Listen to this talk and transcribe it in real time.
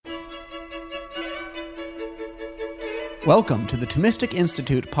Welcome to the Thomistic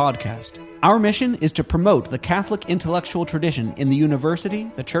Institute podcast. Our mission is to promote the Catholic intellectual tradition in the university,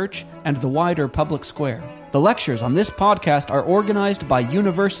 the church, and the wider public square. The lectures on this podcast are organized by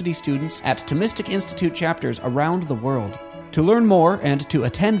university students at Thomistic Institute chapters around the world. To learn more and to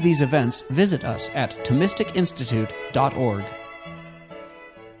attend these events, visit us at ThomisticInstitute.org.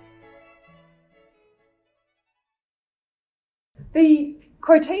 The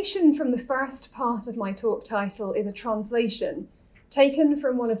quotation from the first part of my talk title is a translation taken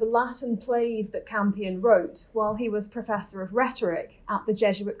from one of the Latin plays that Campion wrote while he was professor of rhetoric at the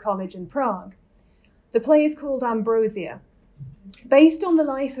Jesuit college in Prague. The play is called Ambrosia. Based on the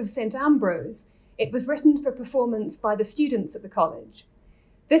life of St. Ambrose, it was written for performance by the students at the college.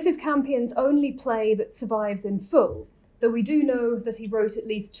 This is Campion's only play that survives in full, though we do know that he wrote at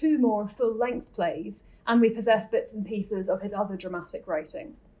least 2 more full-length plays, and we possess bits and pieces of his other dramatic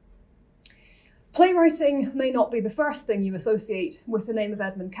writing. Playwriting may not be the first thing you associate with the name of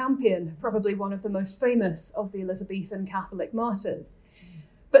Edmund Campion, probably one of the most famous of the Elizabethan Catholic martyrs.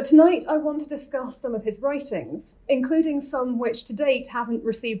 But tonight I want to discuss some of his writings, including some which to date haven't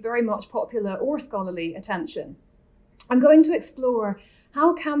received very much popular or scholarly attention. I'm going to explore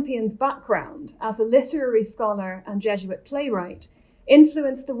how Campion's background as a literary scholar and Jesuit playwright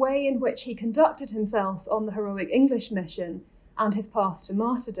influenced the way in which he conducted himself on the heroic English mission and his path to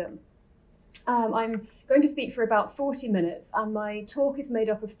martyrdom. I'm going to speak for about 40 minutes, and my talk is made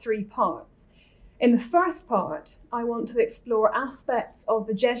up of 3 parts. In the first part, I want to explore aspects of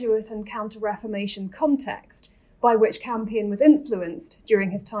the Jesuit and Counter-Reformation context by which Campion was influenced during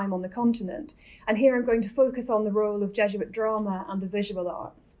his time on the continent, and here I'm going to focus on the role of Jesuit drama and the visual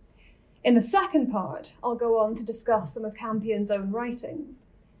arts. In the second part, I'll go on to discuss some of Campion's own writings.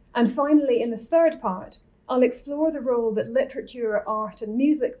 And finally, in the third part, I'll explore the role that literature, art, and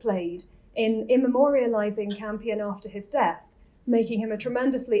music played in immemorializing Campion after his death, making him a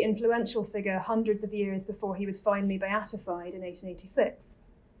tremendously influential figure hundreds of years before he was finally beatified in 1886.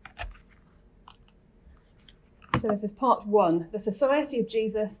 So this is part 1, the Society of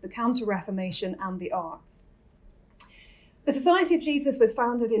Jesus, the Counter-Reformation, and the Arts. The Society of Jesus was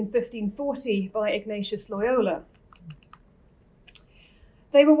founded in 1540 by Ignatius Loyola.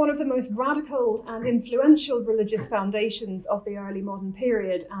 They were one of the most radical and influential religious foundations of the early modern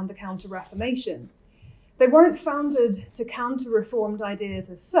period and the Counter-Reformation. They weren't founded to counter Reformed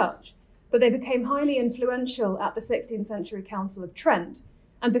ideas as such, but they became highly influential at the 16th century Council of Trent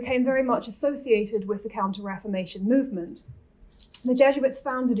and became very much associated with the Counter-Reformation movement. The Jesuits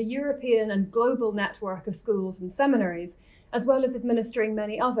founded a European and global network of schools and seminaries, as well as administering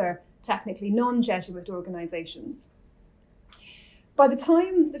many other technically non-Jesuit organizations. By the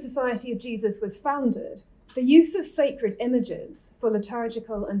time the Society of Jesus was founded, the use of sacred images for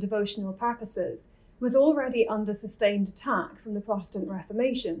liturgical and devotional purposes was already under sustained attack from the Protestant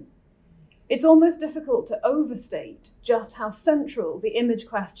Reformation. It's almost difficult to overstate just how central the image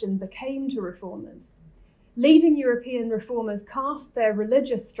question became to reformers. Leading European reformers cast their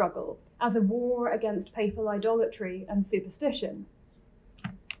religious struggle as a war against papal idolatry and superstition.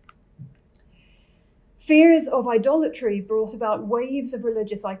 Fears of idolatry brought about waves of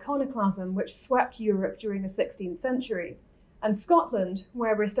religious iconoclasm which swept Europe during the 16th century, and Scotland,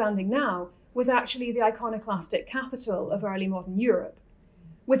 where we're standing now, was actually the iconoclastic capital of early modern Europe.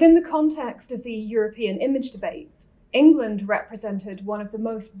 Within the context of the European image debates, England represented one of the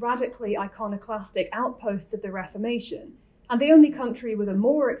most radically iconoclastic outposts of the Reformation, and the only country with a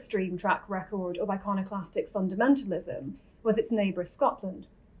more extreme track record of iconoclastic fundamentalism was its neighbour Scotland.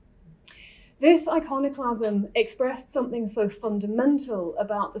 This iconoclasm expressed something so fundamental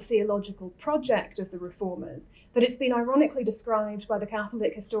about the theological project of the Reformers that it's been ironically described by the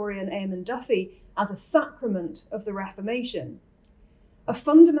Catholic historian Eamon Duffy as a sacrament of the Reformation. A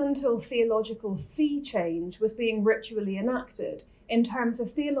fundamental theological sea change was being ritually enacted in terms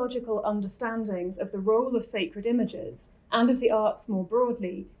of theological understandings of the role of sacred images and of the arts more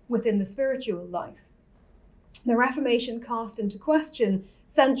broadly within the spiritual life. The Reformation cast into question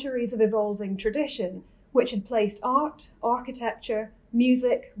centuries of evolving tradition, which had placed art, architecture,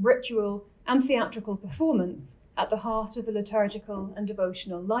 music, ritual, and theatrical performance at the heart of the liturgical and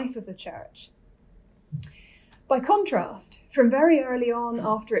devotional life of the Church. By contrast, from very early on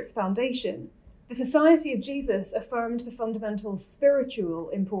after its foundation, the Society of Jesus affirmed the fundamental spiritual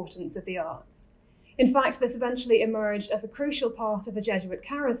importance of the arts. In fact, this eventually emerged as a crucial part of the Jesuit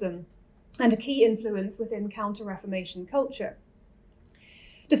charism and a key influence within Counter-Reformation culture.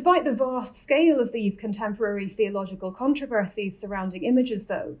 Despite the vast scale of these contemporary theological controversies surrounding images,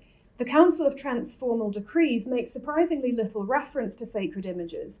 though, the Council of Trent's formal decrees make surprisingly little reference to sacred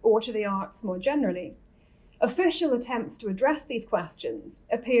images or to the arts more generally. Official attempts to address these questions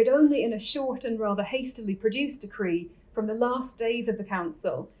appeared only in a short and rather hastily produced decree from the last days of the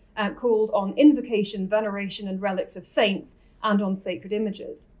council, called on invocation, veneration, and relics of saints, and on sacred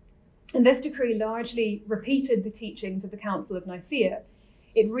images. And this decree largely repeated the teachings of the Council of Nicaea.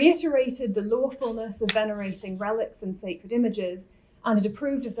 It reiterated the lawfulness of venerating relics and sacred images, and it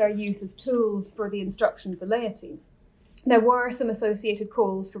approved of their use as tools for the instruction of the laity. There were some associated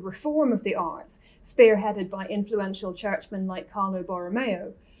calls for reform of the arts, spearheaded by influential churchmen like Carlo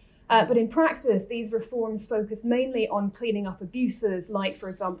Borromeo. But in practice, these reforms focused mainly on cleaning up abuses like, for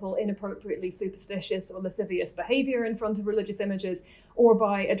example, inappropriately superstitious or lascivious behaviour in front of religious images, or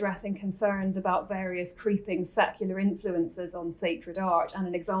by addressing concerns about various creeping secular influences on sacred art. And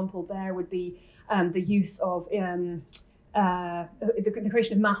an example there would be the use of the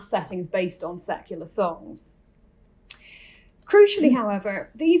creation of mass settings based on secular songs. Crucially, however,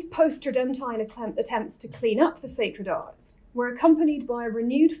 these post-Tridentine attempts to clean up the sacred arts were accompanied by a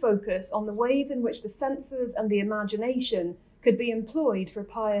renewed focus on the ways in which the senses and the imagination could be employed for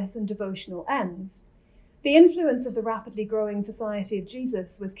pious and devotional ends. The influence of the rapidly growing Society of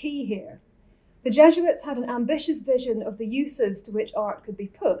Jesus was key here. The Jesuits had an ambitious vision of the uses to which art could be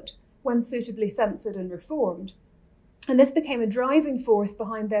put when suitably censored and reformed, and this became a driving force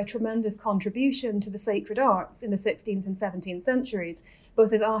behind their tremendous contribution to the sacred arts in the 16th and 17th centuries,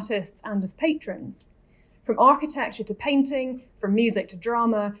 both as artists and as patrons. From architecture to painting, from music to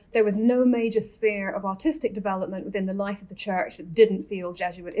drama, there was no major sphere of artistic development within the life of the church that didn't feel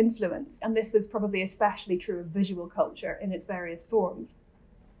Jesuit influence, and this was probably especially true of visual culture in its various forms.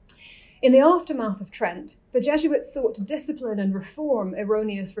 In the aftermath of Trent, the Jesuits sought to discipline and reform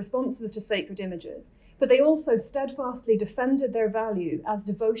erroneous responses to sacred images, but they also steadfastly defended their value as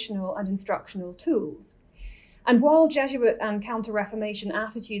devotional and instructional tools. And while Jesuit and Counter-Reformation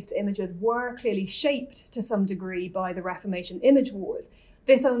attitudes to images were clearly shaped to some degree by the Reformation image wars,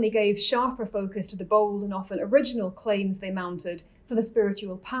 this only gave sharper focus to the bold and often original claims they mounted for the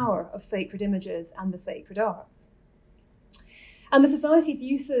spiritual power of sacred images and the sacred arts. And the Society's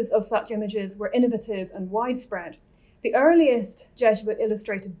uses of such images were innovative and widespread. The earliest Jesuit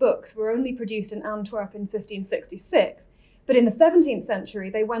illustrated books were only produced in Antwerp in 1566, but in the 17th century,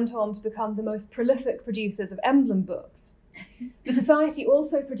 they went on to become the most prolific producers of emblem books. The Society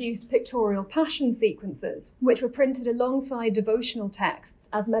also produced pictorial passion sequences, which were printed alongside devotional texts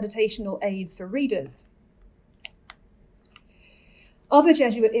as meditational aids for readers. Other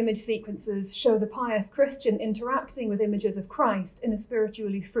Jesuit image sequences show the pious Christian interacting with images of Christ in a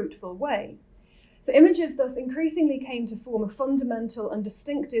spiritually fruitful way. So images thus increasingly came to form a fundamental and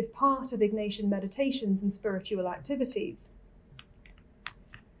distinctive part of Ignatian meditations and spiritual activities.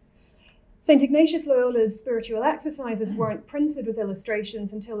 St. Ignatius Loyola's spiritual exercises weren't printed with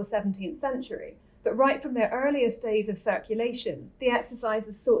illustrations until the 17th century, but right from their earliest days of circulation, the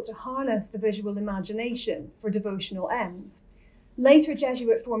exercises sought to harness the visual imagination for devotional ends. Later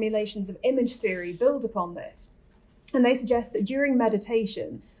Jesuit formulations of image theory build upon this, and they suggest that during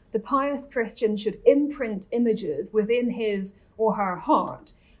meditation, the pious Christian should imprint images within his or her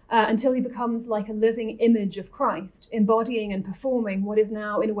heart until he becomes like a living image of Christ, embodying and performing what is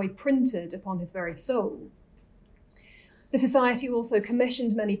now in a way printed upon his very soul. The Society also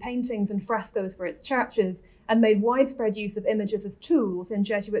commissioned many paintings and frescoes for its churches and made widespread use of images as tools in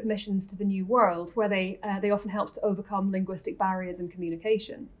Jesuit missions to the New World, where they often helped to overcome linguistic barriers in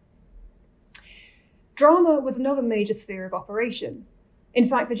communication. Drama was another major sphere of operation. In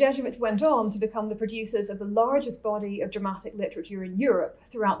fact, the Jesuits went on to become the producers of the largest body of dramatic literature in Europe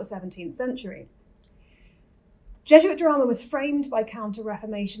throughout the 17th century. Jesuit drama was framed by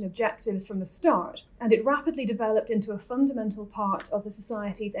Counter-Reformation objectives from the start, and it rapidly developed into a fundamental part of the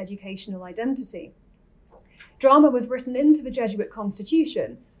Society's educational identity. Drama was written into the Jesuit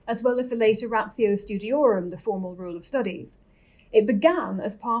constitution, as well as the later Ratio Studiorum, the formal rule of studies. It began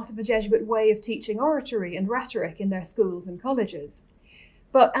as part of the Jesuit way of teaching oratory and rhetoric in their schools and colleges.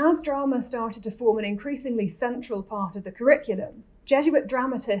 But as drama started to form an increasingly central part of the curriculum, Jesuit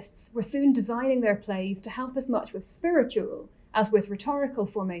dramatists were soon designing their plays to help as much with spiritual as with rhetorical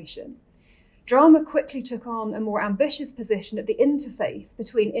formation. Drama quickly took on a more ambitious position at the interface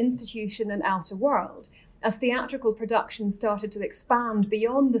between institution and outer world, as theatrical productions started to expand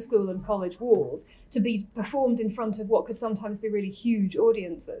beyond the school and college walls to be performed in front of what could sometimes be really huge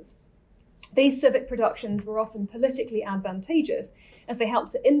audiences. These civic productions were often politically advantageous, as they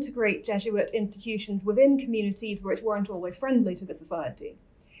helped to integrate Jesuit institutions within communities which weren't always friendly to the Society.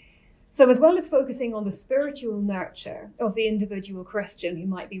 So as well as focusing on the spiritual nurture of the individual Christian who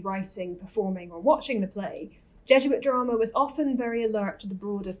might be writing, performing, or watching the play, Jesuit drama was often very alert to the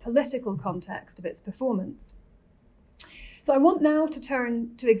broader political context of its performance. So I want now to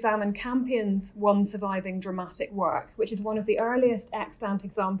turn to examine Campion's one surviving dramatic work, which is one of the earliest extant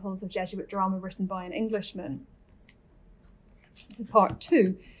examples of Jesuit drama written by an Englishman. This is part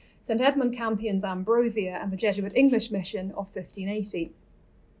 2, St. Edmund Campion's Ambrosia and the Jesuit English Mission of 1580.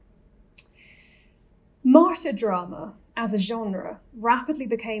 Martyr drama, as a genre, rapidly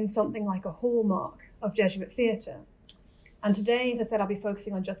became something like a hallmark of Jesuit theatre. And today, as I said, I'll be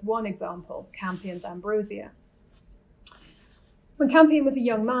focusing on just one example, Campion's Ambrosia. When Campion was a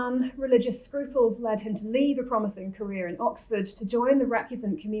young man, religious scruples led him to leave a promising career in Oxford to join the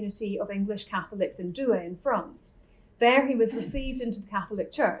recusant community of English Catholics in Douai in France. There he was received into the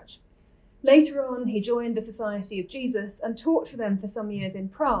Catholic Church. Later on, he joined the Society of Jesus and taught for them for some years in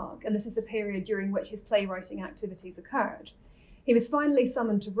Prague, and this is the period during which his playwriting activities occurred. He was finally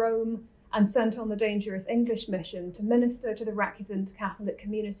summoned to Rome and sent on the dangerous English mission to minister to the recusant Catholic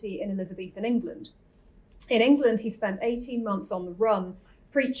community in Elizabethan England. In England, he spent 18 months on the run,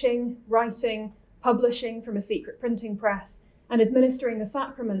 preaching, writing, publishing from a secret printing press, and administering the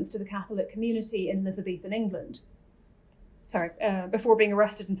sacraments to the Catholic community in Elizabethan England. Before being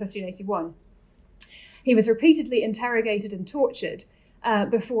arrested in 1581. He was repeatedly interrogated and tortured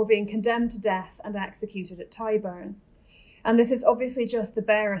before being condemned to death and executed at Tyburn. And this is obviously just the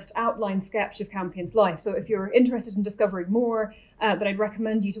barest outline sketch of Campion's life. So if you're interested in discovering more, then I'd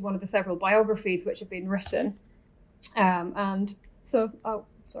recommend you to one of the several biographies which have been written. That was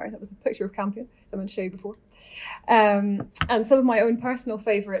a picture of Campion I'm going to show you before. And some of my own personal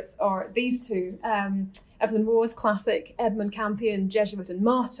favourites are these two. Evelyn Waugh's classic Edmund Campion, Jesuit and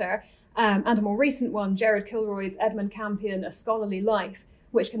Martyr, and a more recent one, Gerard Kilroy's Edmund Campion, A Scholarly Life,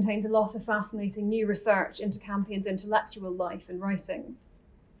 which contains a lot of fascinating new research into Campion's intellectual life and writings.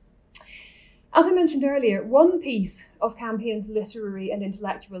 As I mentioned earlier, one piece of Campion's literary and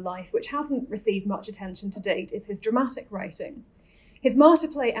intellectual life which hasn't received much attention to date is his dramatic writing. His martyr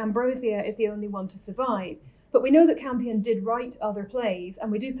play Ambrosia is the only one to survive, but we know that Campion did write other plays,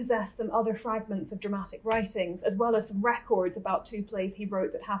 and we do possess some other fragments of dramatic writings, as well as some records about 2 plays he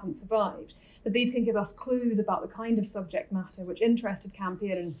wrote that haven't survived. But these can give us clues about the kind of subject matter which interested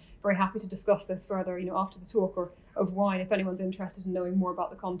Campion, and very happy to discuss this further, after the talk or over wine, if anyone's interested in knowing more about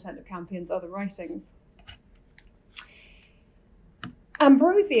the content of Campion's other writings.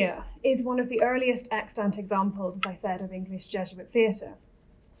 Ambrosia is one of the earliest extant examples, as I said, of English Jesuit theatre.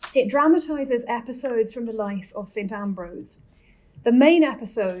 It dramatises episodes from the life of St. Ambrose. The main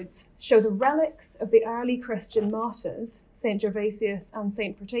episodes show the relics of the early Christian martyrs, St. Gervasius and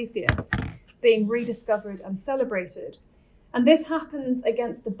St. Protasius, being rediscovered and celebrated. And this happens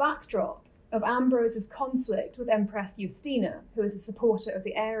against the backdrop of Ambrose's conflict with Empress Justina, who is a supporter of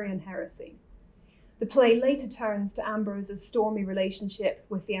the Arian heresy. The play later turns to Ambrose's stormy relationship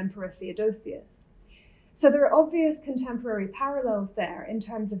with the Emperor Theodosius. So there are obvious contemporary parallels there in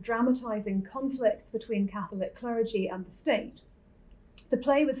terms of dramatising conflicts between Catholic clergy and the state. The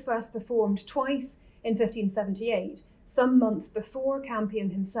play was first performed twice in 1578, some months before Campion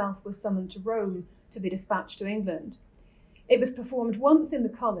himself was summoned to Rome to be dispatched to England. It was performed once in the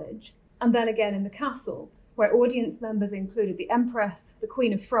college and then again in the castle, where audience members included the Empress, the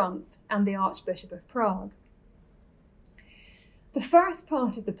Queen of France, and the Archbishop of Prague. The first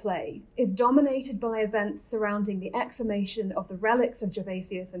part of the play is dominated by events surrounding the exhumation of the relics of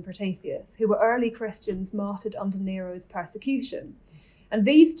Gervasius and Protasius, who were early Christians martyred under Nero's persecution. And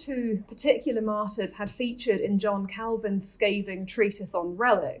these 2 particular martyrs had featured in John Calvin's scathing treatise on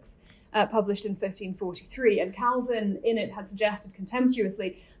relics, published in 1543. And Calvin, in it, had suggested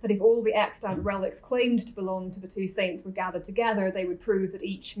contemptuously that if all the extant relics claimed to belong to the 2 saints were gathered together, they would prove that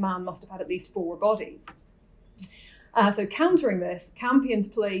each man must have had at least 4 bodies. So countering this, Campion's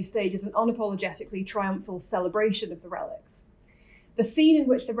play stages an unapologetically triumphal celebration of the relics. The scene in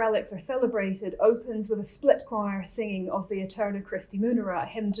which the relics are celebrated opens with a split choir singing of the Aeterna Christi Munera, a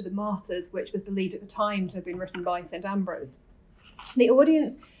hymn to the martyrs, which was believed at the time to have been written by St. Ambrose. The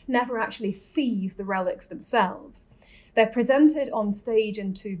audience never actually sees the relics themselves. They're presented on stage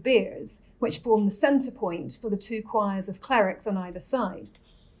in 2 biers, which form the centre point for the 2 choirs of clerics on either side.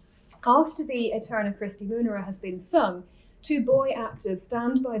 After the Aeterna Christi Munera has been sung, 2 boy actors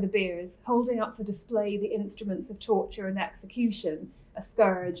stand by the biers, holding up for display the instruments of torture and execution, a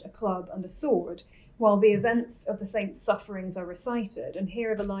scourge, a club, and a sword, while the events of the saints' sufferings are recited. And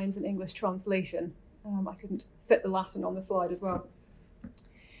here are the lines in English translation. I couldn't fit the Latin on the slide as well.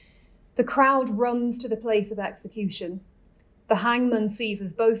 The crowd runs to the place of execution. The hangman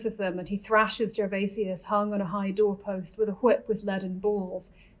seizes both of them, and he thrashes Gervasius hung on a high doorpost with a whip with leaden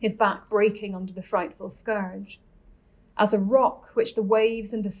balls, his back breaking under the frightful scourge. As a rock which the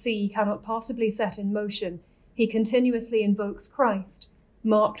waves and the sea cannot possibly set in motion, he continuously invokes Christ,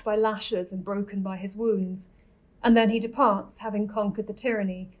 marked by lashes and broken by his wounds, and then he departs, having conquered the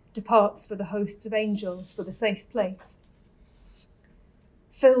tyranny, departs for the hosts of angels, for the safe place.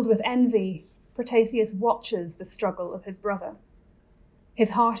 Filled with envy, Protasius watches the struggle of his brother.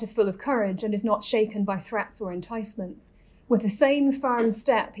 His heart is full of courage and is not shaken by threats or enticements. With the same firm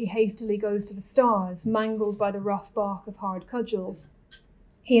step, he hastily goes to the stars, mangled by the rough bark of hard cudgels.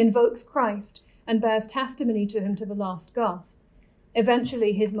 He invokes Christ and bears testimony to him to the last gasp.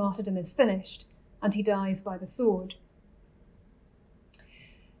 Eventually, his martyrdom is finished, and he dies by the sword.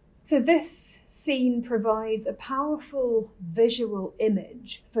 So this scene provides a powerful visual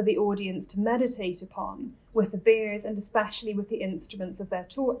image for the audience to meditate upon with the biers and especially with the instruments of their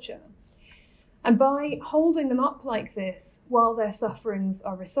torture. And by holding them up like this while their sufferings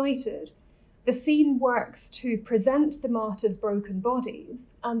are recited, the scene works to present the martyrs' broken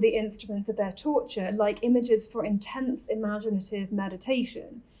bodies and the instruments of their torture like images for intense imaginative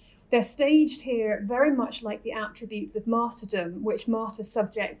meditation. They're staged here very much like the attributes of martyrdom, which martyr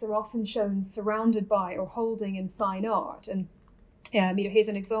subjects are often shown surrounded by or holding in fine art. And here's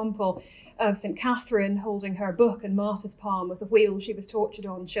an example of St. Catherine holding her book and martyr's palm with the wheel she was tortured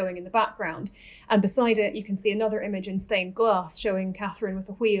on showing in the background. And beside it, you can see another image in stained glass showing Catherine with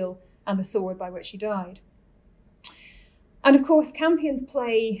the wheel and the sword by which she died. And of course, Campion's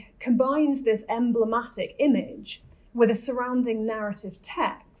play combines this emblematic image with a surrounding narrative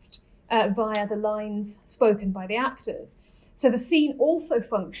text via the lines spoken by the actors. So the scene also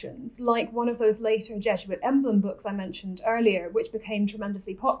functions like one of those later Jesuit emblem books I mentioned earlier, which became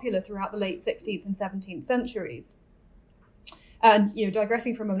tremendously popular throughout the late 16th and 17th centuries. And,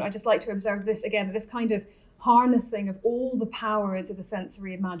 digressing for a moment, I'd just like to observe this again, this kind of harnessing of all the powers of the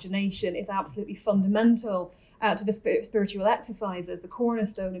sensory imagination is absolutely fundamental to the spiritual exercises, the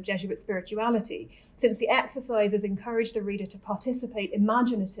cornerstone of Jesuit spirituality, since the exercises encourage the reader to participate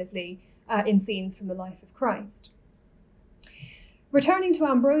imaginatively in scenes from the life of Christ. Returning to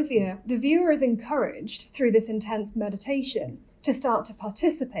Ambrosia, the viewer is encouraged through this intense meditation to start to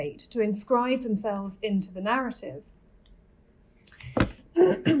participate, to inscribe themselves into the narrative.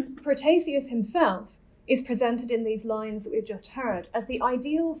 Protasius himself is presented in these lines that we've just heard as the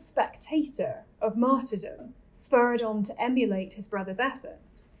ideal spectator of martyrdom, spurred on to emulate his brother's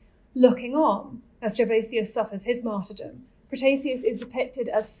efforts. Looking on, as Gervasius suffers his martyrdom, Protasius is depicted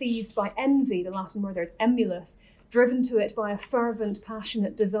as seized by envy, the Latin word there is emulus, driven to it by a fervent,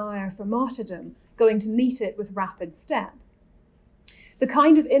 passionate desire for martyrdom, going to meet it with rapid step. The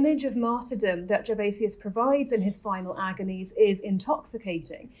kind of image of martyrdom that Gervasius provides in his final agonies is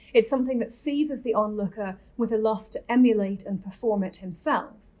intoxicating. It's something that seizes the onlooker with a lust to emulate and perform it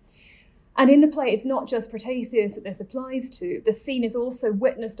himself. And in the play, it's not just Protasius that this applies to. The scene is also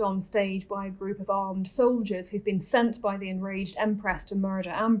witnessed on stage by a group of armed soldiers who've been sent by the enraged empress to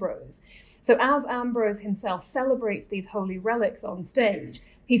murder Ambrose. So as Ambrose himself celebrates these holy relics on stage,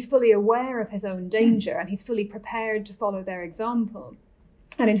 he's fully aware of his own danger and he's fully prepared to follow their example.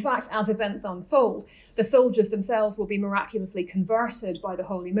 And in fact, as events unfold, the soldiers themselves will be miraculously converted by the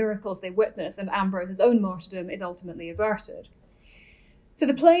holy miracles they witness, and Ambrose's own martyrdom is ultimately averted. So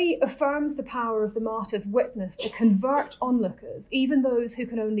the play affirms the power of the martyr's witness to convert onlookers, even those who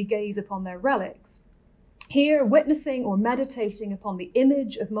can only gaze upon their relics. Here, witnessing or meditating upon the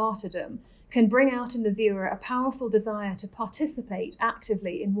image of martyrdom can bring out in the viewer a powerful desire to participate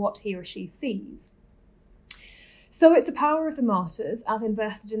actively in what he or she sees. So it's the power of the martyrs, as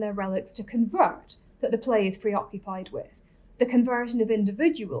invested in their relics, to convert that the play is preoccupied with. The conversion of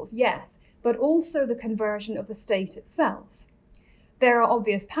individuals, yes, but also the conversion of the state itself. There are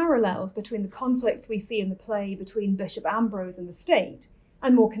obvious parallels between the conflicts we see in the play between Bishop Ambrose and the state,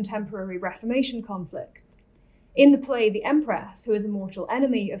 and more contemporary Reformation conflicts. In the play, the Empress, who is a mortal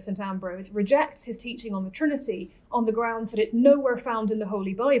enemy of St. Ambrose, rejects his teaching on the Trinity on the grounds that it's nowhere found in the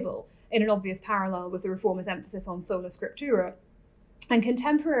Holy Bible, in an obvious parallel with the Reformers' emphasis on sola scriptura. And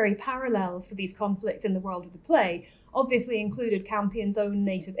contemporary parallels for these conflicts in the world of the play obviously included Campion's own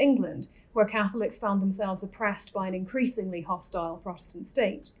native England, where Catholics found themselves oppressed by an increasingly hostile Protestant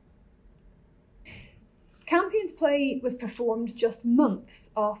state. Campion's play was performed just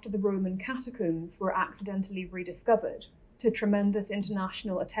months after the Roman catacombs were accidentally rediscovered, to tremendous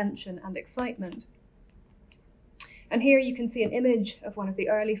international attention and excitement. And here you can see an image of one of the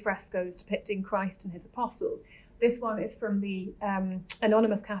early frescoes depicting Christ and his apostles. This one is from the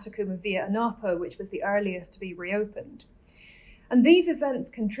anonymous catacomb of Via Anapo, which was the earliest to be reopened. and these events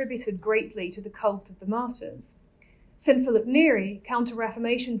contributed greatly to the cult of the martyrs. St. Philip Neri,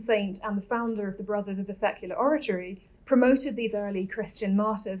 Counter-Reformation saint and the founder of the Brothers of the Secular Oratory, promoted these early Christian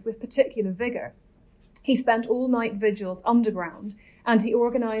martyrs with particular vigour. He spent all-night vigils underground, and he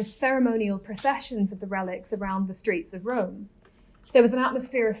organised ceremonial processions of the relics around the streets of Rome. There was an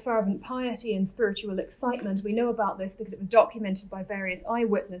atmosphere of fervent piety and spiritual excitement. We know about this because it was documented by various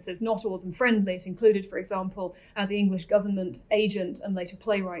eyewitnesses, not all of them friendly. It included, for example, the English government agent and later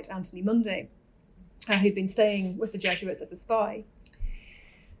playwright Anthony Munday, who'd been staying with the Jesuits as a spy.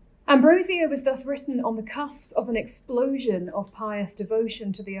 Ambrosia was thus written on the cusp of an explosion of pious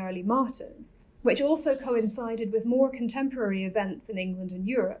devotion to the early martyrs, which also coincided with more contemporary events in England and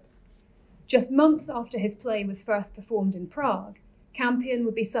Europe. Just months after his play was first performed in Prague, Campion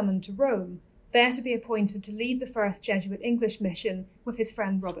would be summoned to Rome, there to be appointed to lead the first Jesuit English mission with his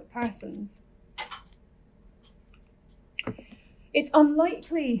friend Robert Persons. It's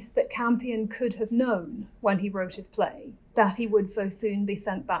unlikely that Campion could have known, when he wrote his play, that he would so soon be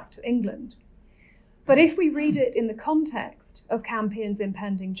sent back to England. But if we read it in the context of Campion's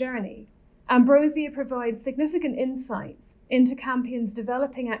impending journey, Ambrosia provides significant insights into Campion's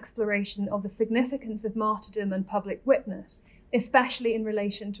developing exploration of the significance of martyrdom and public witness, especially in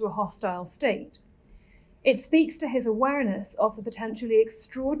relation to a hostile state. It speaks to his awareness of the potentially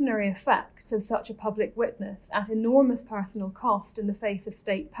extraordinary effects of such a public witness at enormous personal cost in the face of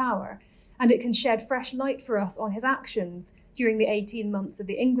state power, and it can shed fresh light for us on his actions during the 18 months of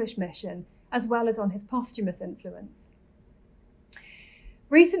the English mission, as well as on his posthumous influence.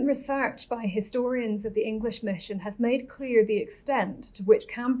 Recent research by historians of the English mission has made clear the extent to which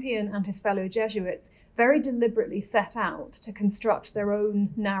Campion and his fellow Jesuits very deliberately set out to construct their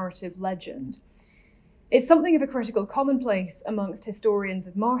own narrative legend. It's something of a critical commonplace amongst historians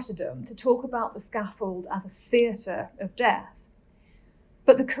of martyrdom to talk about the scaffold as a theatre of death.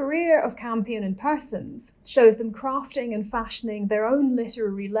 But the career of Campion and Persons shows them crafting and fashioning their own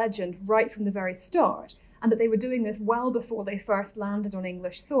literary legend right from the very start, and that they were doing this well before they first landed on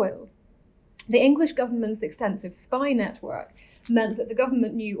English soil. The English government's extensive spy network meant that the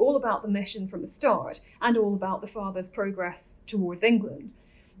government knew all about the mission from the start and all about the fathers' progress towards England.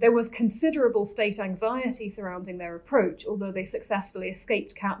 There was considerable state anxiety surrounding their approach, although they successfully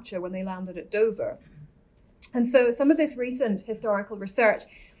escaped capture when they landed at Dover. And so some of this recent historical research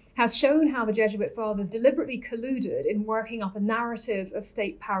has shown how the Jesuit fathers deliberately colluded in working up a narrative of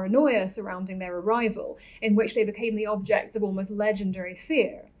state paranoia surrounding their arrival, in which they became the objects of almost legendary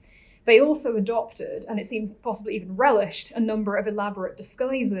fear. They also adopted, and it seems possibly even relished, a number of elaborate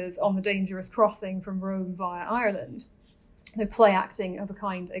disguises on the dangerous crossing from Rome via Ireland. The play acting of a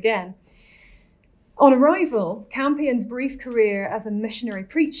kind again. On arrival, Campion's brief career as a missionary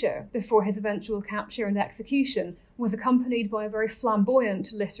preacher before his eventual capture and execution was accompanied by a very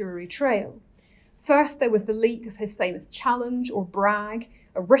flamboyant literary trail. First, there was the leak of his famous challenge or brag,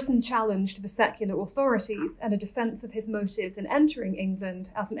 a written challenge to the secular authorities and a defence of his motives in entering England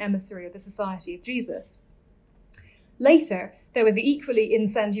as an emissary of the Society of Jesus. Later, there was the equally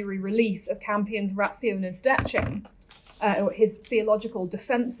incendiary release of Campion's Rationes Decem, his theological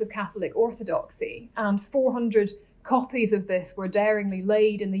defence of Catholic orthodoxy, and 400 copies of this were daringly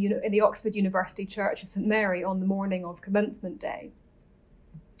laid in the Oxford University Church of St Mary on the morning of Commencement Day.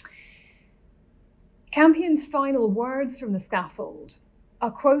 Campion's final words from the scaffold are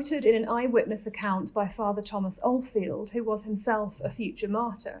quoted in an eyewitness account by Father Thomas Oldfield, who was himself a future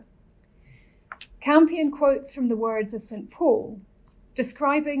martyr. Campion quotes from the words of St Paul,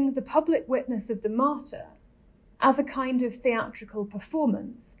 describing the public witness of the martyr as a kind of theatrical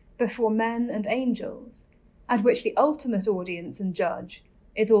performance before men and angels, at which the ultimate audience and judge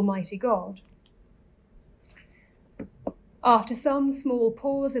is Almighty God. After some small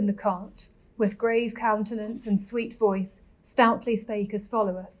pause in the cart, with grave countenance and sweet voice, stoutly spake as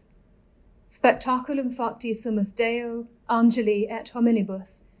followeth: Spectaculum facti sumus Deo, angeli et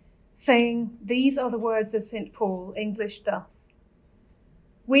hominibus, saying, these are the words of St Paul, Englished thus: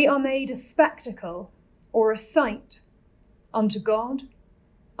 we are made a spectacle, or a sight, unto God,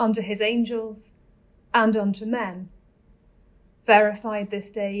 unto his angels, and unto men, verified this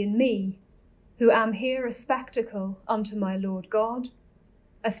day in me, who am here a spectacle unto my Lord God,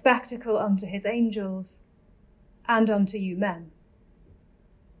 a spectacle unto his angels, and unto you men.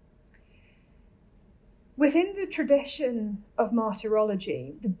 Within the tradition of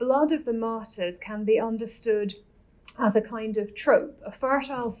martyrology, the blood of the martyrs can be understood as a kind of trope, a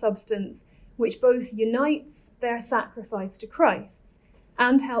fertile substance which both unites their sacrifice to Christ's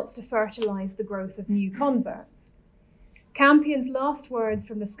and helps to fertilise the growth of new converts. Campion's last words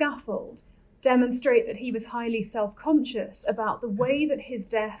from the scaffold demonstrate that he was highly self-conscious about the way that his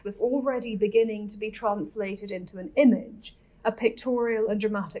death was already beginning to be translated into an image, a pictorial and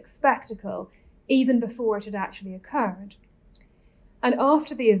dramatic spectacle, even before it had actually occurred. And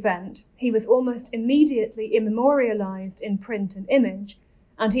after the event, he was almost immediately immemorialized in print and image,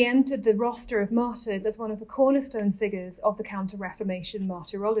 and he entered the roster of martyrs as one of the cornerstone figures of the Counter-Reformation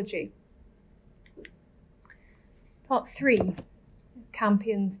martyrology. Part 3.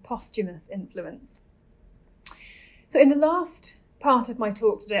 Campion's posthumous influence. So in the last part of my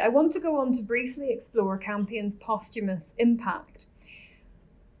talk today, I want to go on to briefly explore Campion's posthumous impact.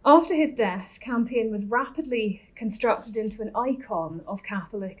 After his death, Campion was rapidly constructed into an icon of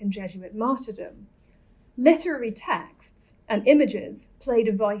Catholic and Jesuit martyrdom. Literary texts and images played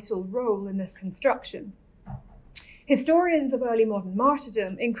a vital role in this construction. Historians of early modern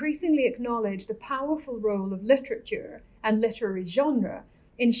martyrdom increasingly acknowledge the powerful role of literature and literary genre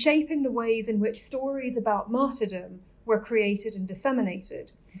in shaping the ways in which stories about martyrdom were created and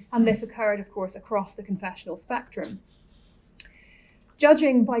disseminated, and this occurred, of course, across the confessional spectrum.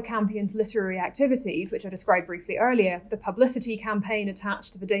 Judging by Campion's literary activities, which I described briefly earlier, the publicity campaign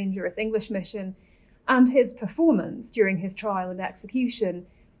attached to the dangerous English mission, and his performance during his trial and execution,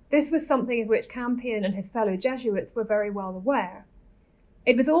 this was something of which Campion and his fellow Jesuits were very well aware.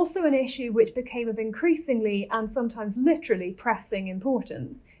 It was also an issue which became of increasingly and sometimes literally pressing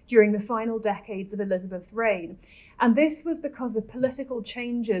importance during the final decades of Elizabeth's reign, and this was because of political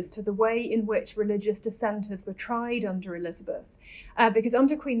changes to the way in which religious dissenters were tried under Elizabeth, because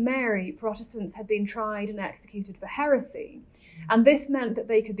under Queen Mary, Protestants had been tried and executed for heresy, and this meant that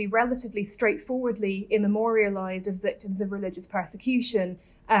they could be relatively straightforwardly immemorialized as victims of religious persecution,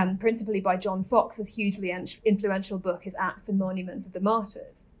 principally by John Fox's hugely influential book, His Acts and Monuments of the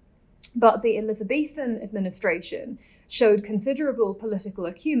Martyrs. But the Elizabethan administration showed considerable political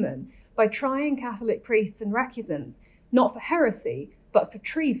acumen by trying Catholic priests and recusants, not for heresy, but for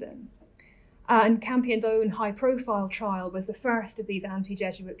treason. And Campion's own high-profile trial was the first of these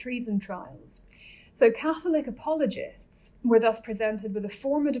anti-Jesuit treason trials. So Catholic apologists were thus presented with a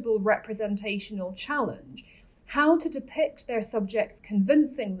formidable representational challenge: how to depict their subjects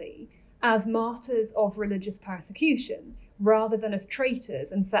convincingly as martyrs of religious persecution, rather than as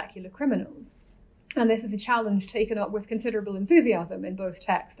traitors and secular criminals. And this was a challenge taken up with considerable enthusiasm in both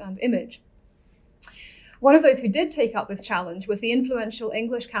text and image. One of those who did take up this challenge was the influential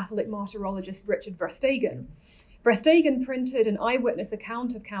English Catholic martyrologist Richard Verstegen. Verstegen printed an eyewitness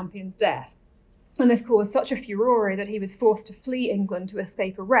account of Campion's death, and this caused such a furore that he was forced to flee England to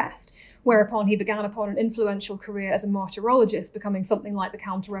escape arrest, whereupon he began upon an influential career as a martyrologist, becoming something like the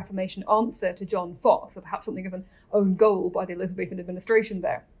Counter-Reformation answer to John Fox, or perhaps something of an own goal by the Elizabethan administration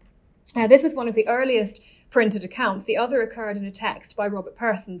there. This was one of the earliest printed accounts. The other occurred in a text by Robert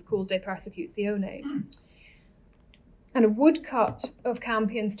Persons called De Persecutione. And a woodcut of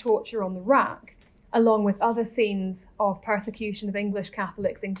Campion's torture on the rack, along with other scenes of persecution of English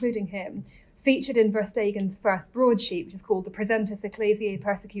Catholics, including him, featured in Verstegen's first broadsheet, which is called the Presentis Ecclesiae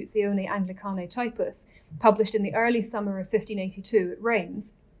Persecutione Anglicanae Typus, published in the early summer of 1582 at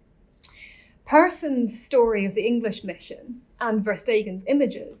Reims. Persons' story of the English mission and Verstegen's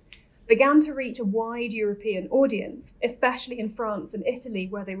images began to reach a wide European audience, especially in France and Italy,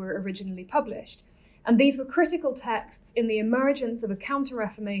 where they were originally published. And these were critical texts in the emergence of a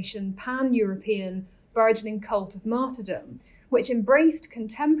Counter-Reformation, pan-European, burgeoning cult of martyrdom, which embraced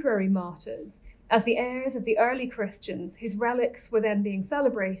contemporary martyrs as the heirs of the early Christians whose relics were then being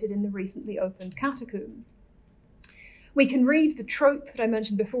celebrated in the recently opened catacombs. We can read the trope that I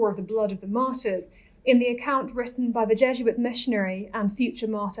mentioned before of the blood of the martyrs in the account written by the Jesuit missionary and future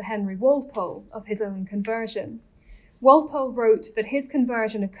martyr Henry Walpole of his own conversion. Walpole wrote that his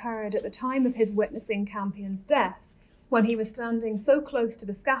conversion occurred at the time of his witnessing Campion's death, when he was standing so close to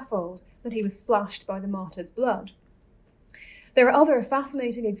the scaffold that he was splashed by the martyr's blood. There are other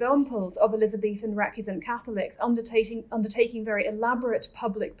fascinating examples of Elizabethan recusant Catholics undertaking very elaborate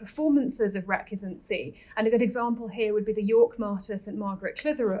public performances of recusancy, and a good example here would be the York martyr St. Margaret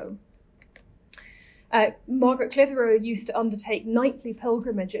Clitheroe. Margaret Clitheroe used to undertake nightly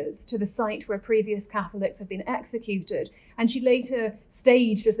pilgrimages to the site where previous Catholics had been executed, and she later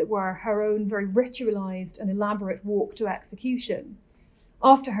staged, as it were, her own very ritualized and elaborate walk to execution.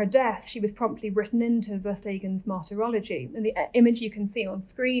 After her death, she was promptly written into Verstegen's martyrology, and the image you can see on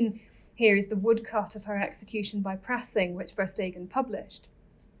screen here is the woodcut of her execution by pressing, which Verstegen published.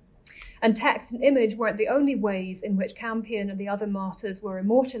 And text and image weren't the only ways in which Campion and the other martyrs were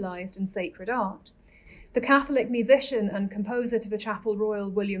immortalized in sacred art. The Catholic musician and composer to the Chapel Royal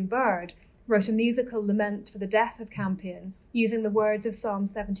William Byrd wrote a musical lament for the death of Campion using the words of Psalm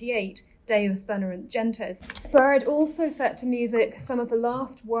 78, Deus venerant gentes. Byrd also set to music some of the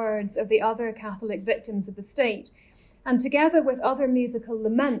last words of the other Catholic victims of the state, and together with other musical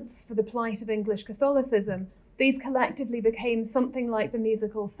laments for the plight of English Catholicism, these collectively became something like the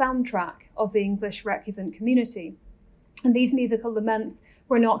musical soundtrack of the English recusant community. And these musical laments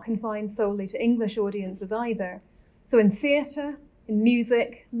were not confined solely to English audiences either. So in theatre, in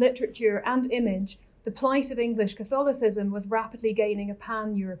music, literature, and image, the plight of English Catholicism was rapidly gaining a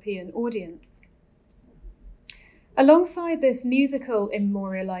pan-European audience. Alongside this musical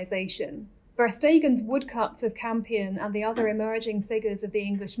immemorialisation, Verstegen's woodcuts of Campion and the other emerging figures of the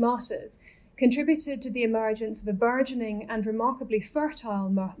English martyrs contributed to the emergence of a burgeoning and remarkably fertile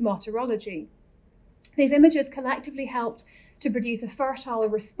martyrology. These images collectively helped to produce a fertile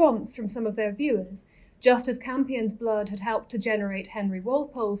response from some of their viewers, just as Campion's blood had helped to generate Henry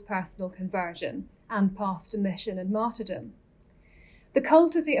Walpole's personal conversion and path to mission and martyrdom. The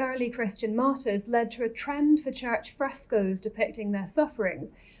cult of the early Christian martyrs led to a trend for church frescoes depicting their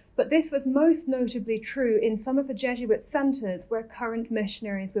sufferings, but this was most notably true in some of the Jesuit centres where current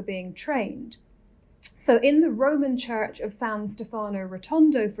missionaries were being trained. So in the Roman church of San Stefano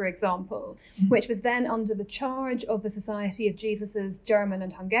Rotondo, for example, which was then under the charge of the Society of Jesus's German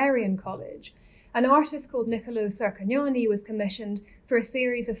and Hungarian College, an artist called Niccolo Cercognani was commissioned for a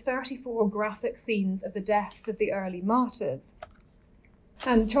series of 34 graphic scenes of the deaths of the early martyrs.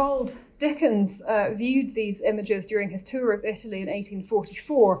 And Charles Dickens viewed these images during his tour of Italy in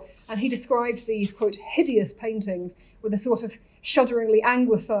 1844, and he described these, quote, hideous paintings with a sort of shudderingly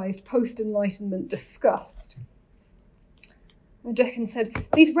anglicised post-Enlightenment disgust. And Dickens said,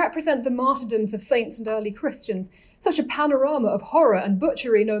 "These represent the martyrdoms of saints and early Christians, such a panorama of horror and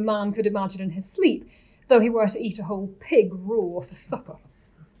butchery no man could imagine in his sleep, though he were to eat a whole pig raw for supper."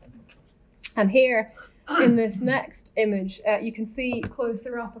 And here, in this next image, you can see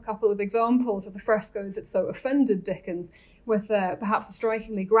closer up a couple of examples of the frescoes that so offended Dickens, with perhaps a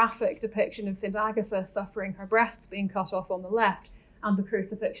strikingly graphic depiction of St. Agatha suffering her breasts being cut off on the left and the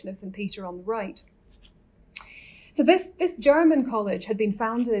crucifixion of St. Peter on the right. So this German college had been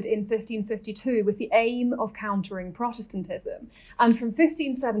founded in 1552 with the aim of countering Protestantism. And from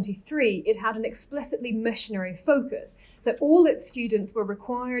 1573, it had an explicitly missionary focus. So all its students were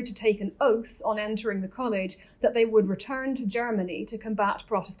required to take an oath on entering the college that they would return to Germany to combat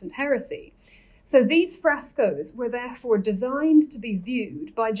Protestant heresy. So these frescoes were therefore designed to be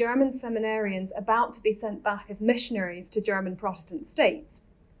viewed by German seminarians about to be sent back as missionaries to German Protestant states.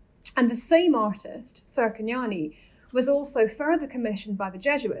 And the same artist, Cercognani, was also further commissioned by the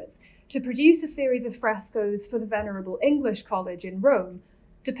Jesuits to produce a series of frescoes for the Venerable English College in Rome,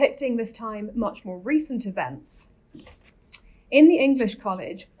 depicting this time much more recent events. In the English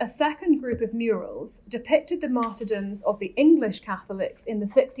College, a second group of murals depicted the martyrdoms of the English Catholics in the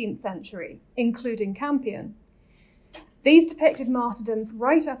 16th century, including Campion. These depicted martyrdoms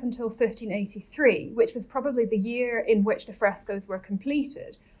right up until 1583, which was probably the year in which the frescoes were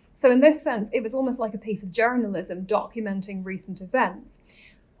completed. So in this sense, it was almost like a piece of journalism documenting recent events.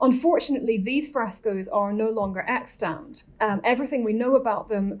 Unfortunately, these frescoes are no longer extant. Everything we know about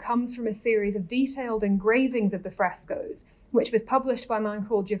them comes from a series of detailed engravings of the frescoes, which was published by a man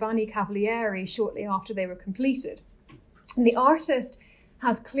called Giovanni Cavalieri shortly after they were completed. And the artist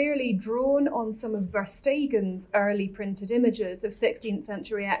has clearly drawn on some of Verstegen's early printed images of 16th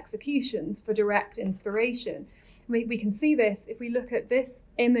century executions for direct inspiration. We can see this if we look at this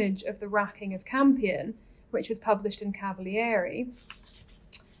image of the racking of Campion, which was published in Cavalieri.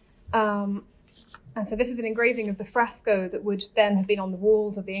 And so this is an engraving of the fresco that would then have been on the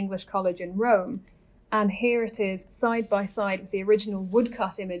walls of the English College in Rome. And here it is side by side with the original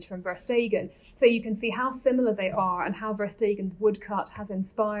woodcut image from Verstegen. So you can see how similar they are and how Verstegen's woodcut has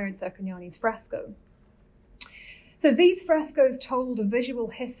inspired Cercognani's fresco. So these frescoes told a visual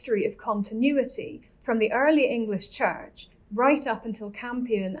history of continuity from the early English church right up until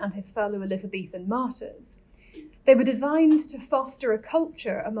Campion and his fellow Elizabethan martyrs. They were designed to foster a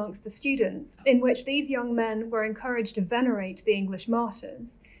culture amongst the students in which these young men were encouraged to venerate the English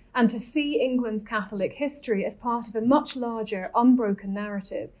martyrs and to see England's Catholic history as part of a much larger, unbroken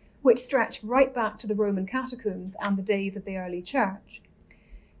narrative which stretched right back to the Roman catacombs and the days of the early church.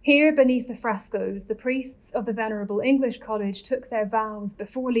 Here, beneath the frescoes, the priests of the Venerable English College took their vows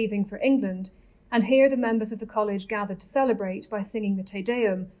before leaving for England, and here the members of the college gathered to celebrate by singing the Te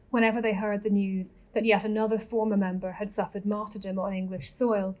Deum whenever they heard the news that yet another former member had suffered martyrdom on English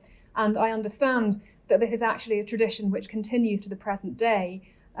soil. And I understand that this is actually a tradition which continues to the present day,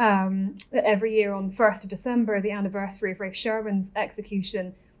 that every year on 1st of December, the anniversary of Rafe Sherwin's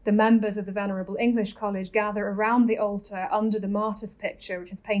execution, the members of the Venerable English College gather around the altar under the Martyrs picture,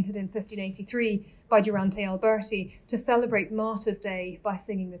 which was painted in 1583 by Durante Alberti, to celebrate Martyrs' Day by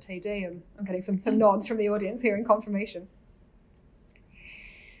singing the Te Deum. I'm getting some nods from the audience here in confirmation.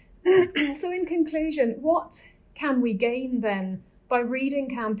 So in conclusion, what can we gain then by reading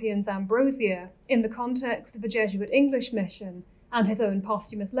Campion's Ambrosia in the context of a Jesuit English mission and his own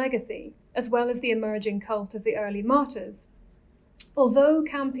posthumous legacy, as well as the emerging cult of the early martyrs? Although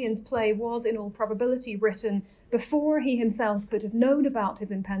Campion's play was in all probability written before he himself could have known about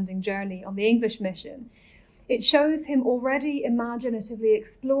his impending journey on the English mission, it shows him already imaginatively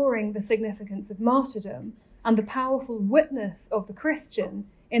exploring the significance of martyrdom and the powerful witness of the Christian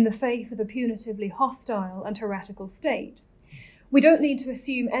in the face of a punitively hostile and heretical state. We don't need to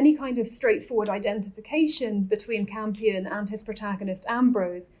assume any kind of straightforward identification between Campion and his protagonist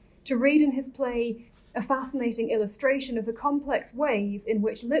Ambrose to read in his play a fascinating illustration of the complex ways in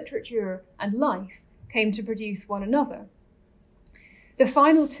which literature and life came to produce one another. The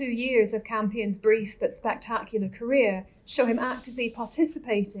final 2 years of Campion's brief but spectacular career show him actively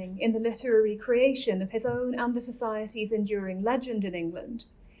participating in the literary creation of his own and the Society's enduring legend in England.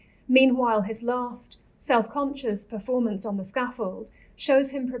 Meanwhile, his last, self-conscious performance on the scaffold shows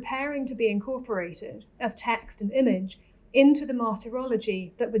him preparing to be incorporated, as text and image, into the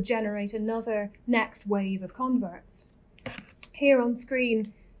martyrology that would generate another next wave of converts. Here on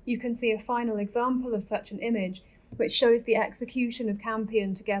screen, you can see a final example of such an image, which shows the execution of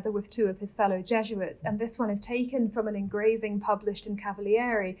Campion together with 2 of his fellow Jesuits, and this one is taken from an engraving published in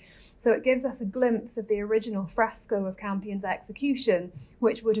Cavalieri, so it gives us a glimpse of the original fresco of Campion's execution,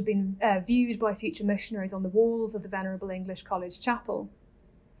 which would have been viewed by future missionaries on the walls of the Venerable English College Chapel.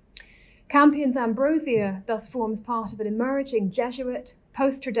 Campion's Ambrosia thus forms part of an emerging Jesuit,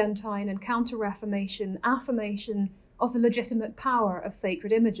 post-Tridentine and counter-Reformation affirmation of the legitimate power of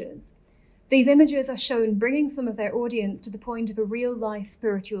sacred images. These images are shown bringing some of their audience to the point of a real-life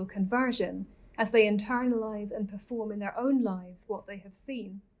spiritual conversion as they internalize and perform in their own lives what they have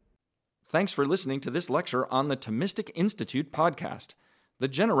seen. Thanks for listening to this lecture on the Thomistic Institute podcast. The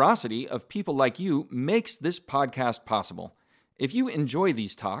generosity of people like you makes this podcast possible. If you enjoy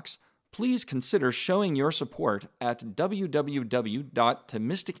these talks, please consider showing your support at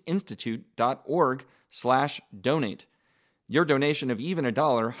www.thomisticinstitute.org/donate. Your donation of even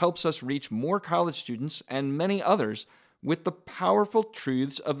 $1 helps us reach more college students and many others with the powerful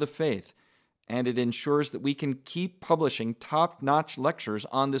truths of the faith, and it ensures that we can keep publishing top-notch lectures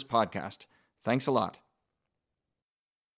on this podcast. Thanks a lot.